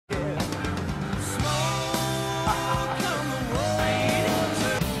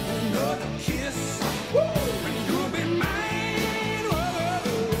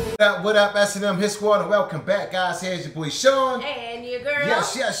What up, S&M Hit Squad, and welcome back, guys. Here's your boy Sean. And your girl.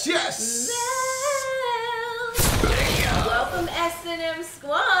 Yes. Welcome, S&M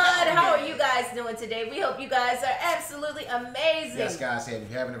Squad. How are you guys doing today? We hope you guys are absolutely amazing. Yes, guys, if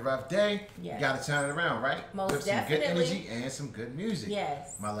you're having a rough day, you got to turn it around, right? Most definitely. Some good definitely. energy and some good music.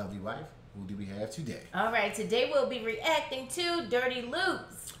 Yes. My lovely wife, who do we have today? All right, today we'll be reacting to Dirty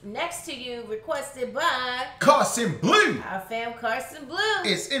Loops. Next to you, requested by Carson Blue. our fam Carson Blue.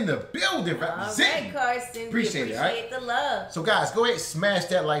 It's in the building, representing. All right, Carson. Appreciate it, all right? the love. So, guys, go ahead and smash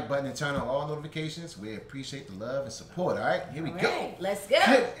that like button and turn on all notifications. We appreciate the love and support, all right? Here we go. Let's go.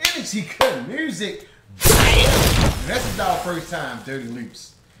 Good energy, good music. Bam! This is our first time, Dirty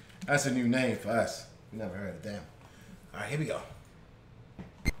Loops. That's a new name for us. We never heard of them. All right, here we go.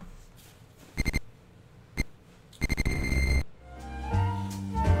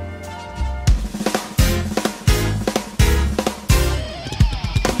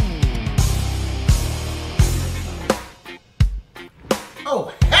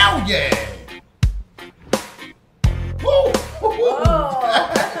 Oh, hell yeah! Woo!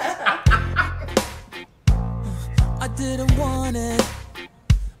 I didn't want it,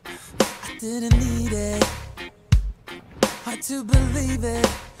 I didn't need it. Hard to believe it,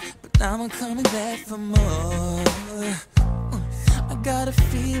 but now I'm coming back for more. I got a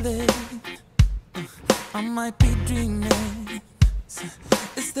feeling I might be dreaming.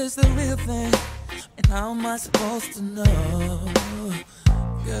 Is this the real thing? And how am I supposed to know?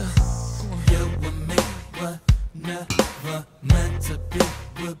 Yeah, you and me were never meant to be.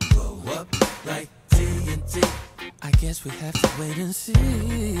 We'll blow up like TNT. I guess we have to wait and see.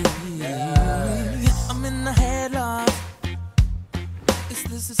 I'm in the headlock. Is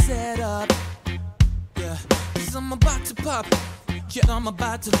this a setup? Yeah, 'cause I'm about to pop. Yeah, I'm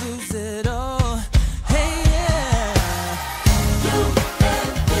about to lose it all. Hey, yeah. You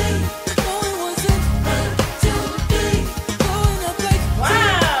and me.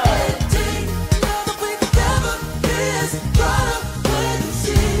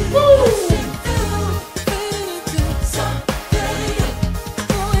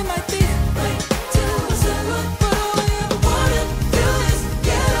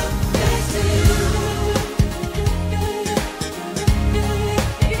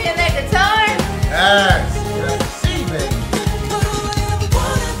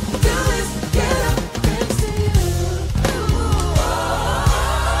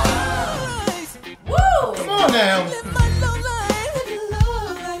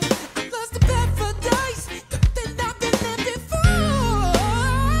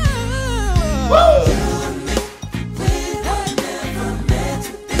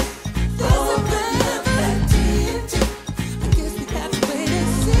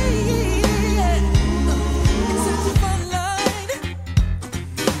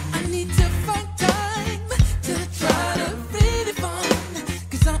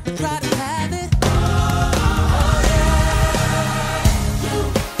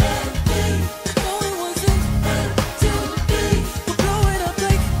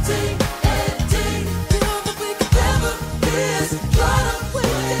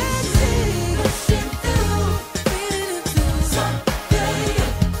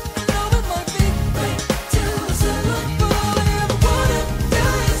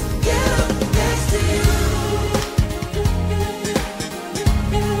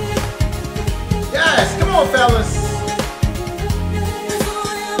 Fellas.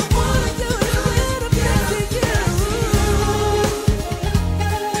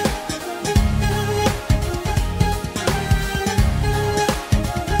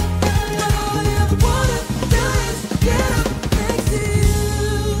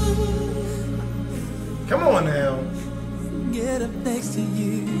 Come on now. Get up next to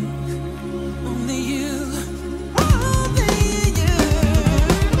you. Only you.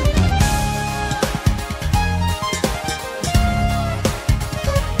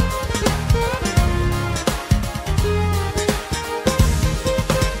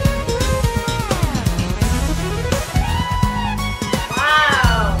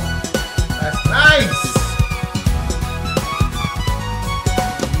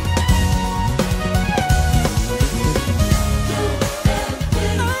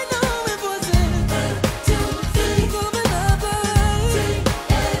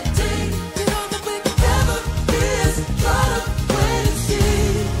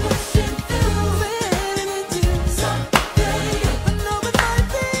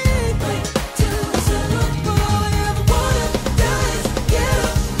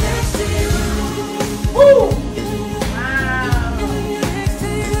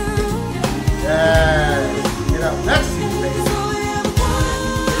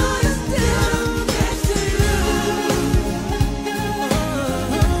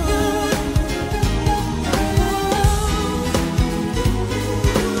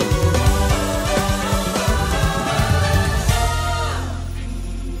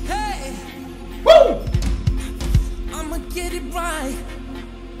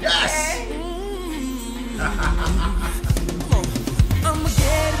 I'ma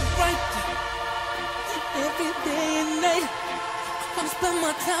get it right every day and night. I wanna spend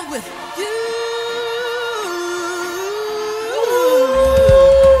my time with you.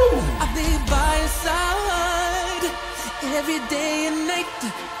 I'll be by your side every day and night.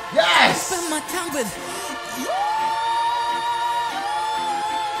 Yes! Spend my time with you.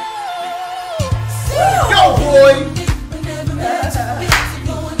 Go, boy!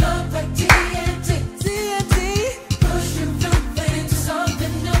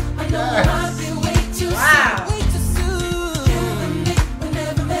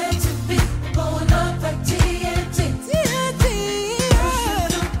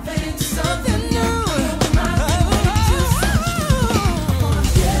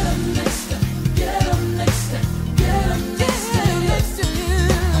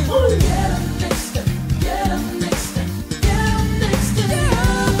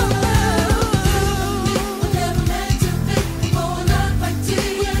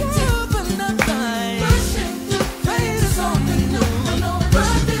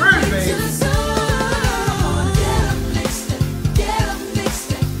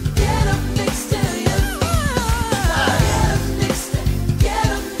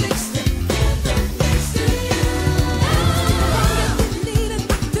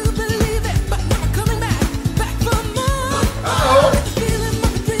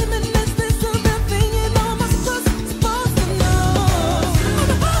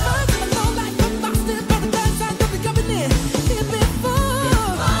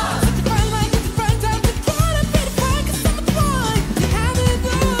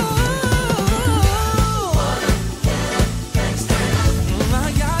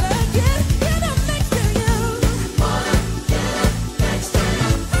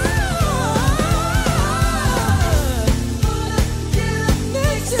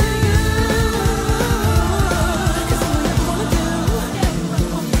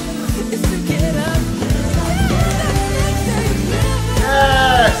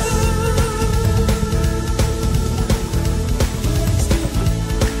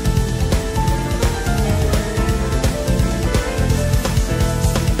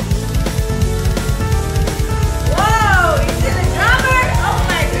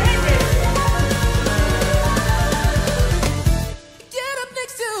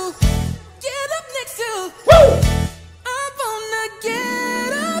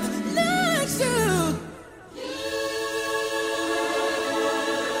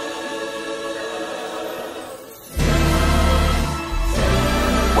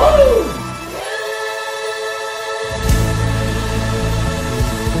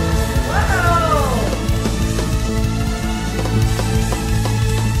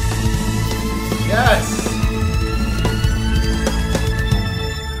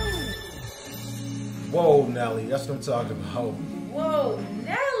 Whoa, Nelly, that's what I'm talking about. Whoa,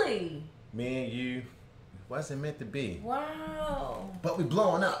 Nelly. Me and you wasn't meant to be. Wow. But we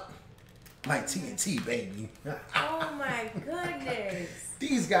blowing up like TNT, baby. Oh my goodness.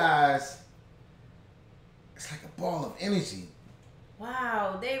 These guys, it's like a ball of energy.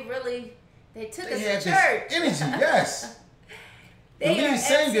 Wow, they took They us had to this church. energy, yes. They The are lead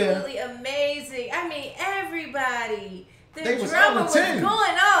singer- absolutely amazing. I mean, everybody. The They was drummer on was the going team.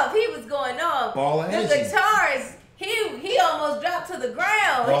 off. He was going off. Ball of the energy. guitarist, he almost dropped to the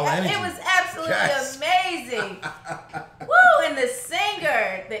ground. Ball of It energy. was absolutely Yes. amazing. Woo! And the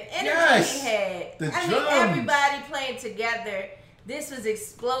singer, the energy Yes. he had. The I mean, drums. everybody playing together. This was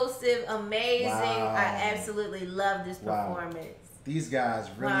explosive, amazing. Wow. I absolutely love this Wow. performance. These guys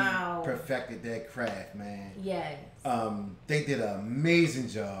really Wow. perfected their craft, man. Yes. They did an amazing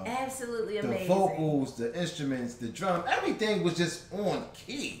job. Absolutely The amazing. vocals, the instruments, the drum, everything was just on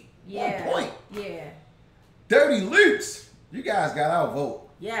key. Yeah. On point. Yeah. Dirty Loops. You guys got our vote.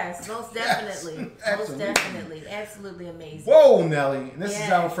 Yes, most Yes, definitely. Most absolutely. definitely. Absolutely amazing. Whoa, Nelly. And this is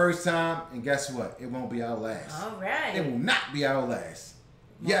Yes. our first time, and guess what? It won't be our last. All right. It will not be our last.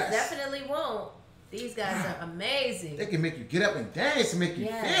 Most Yes. definitely won't. These guys are amazing. They can make you get up and dance and make you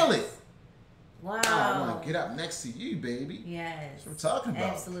Yes. feel it. Wow. I want to get up next to you, baby. Yes. That's what I'm talking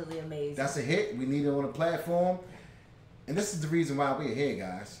about. Absolutely amazing. That's a hit. We need it on the platform. And this is the reason why we're here,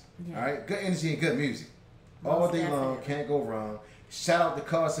 guys. Yeah. All right? Good energy and good music. All Most day long. definitely. Can't go wrong. Shout out to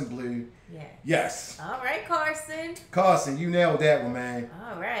Carson Blue. Yeah. Yes. All right, Carson. Carson, you nailed that one, man.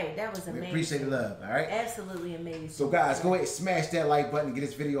 All right. That was We amazing. appreciate the love, all right? Absolutely amazing. So, guys, go ahead and smash that like button. Get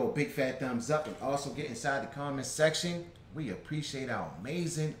this video a big fat thumbs up. And also get inside the comment section. We appreciate our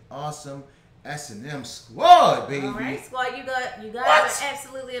amazing, awesome S&M squad, baby. All right, squad. You guys What? are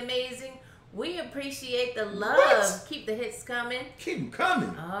absolutely amazing. We appreciate the love. What? Keep the hits coming. Keep them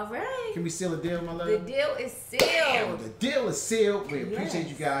coming. All right. Can we seal a deal, my love? The deal is Damn, sealed. the deal is sealed. We appreciate Yes.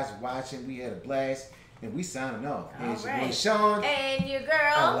 you guys watching. We had a blast. And we signing off. All Here's your boy right. Sean. And your girl.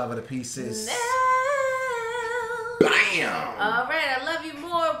 I love her to pieces. Nell. Bam! All right. I love you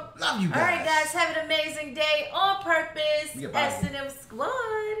more. Love you guys. All right, guys. Have an amazing day on purpose. Yeah, bye. S&M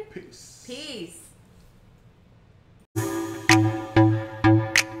Squad. Peace. Peace.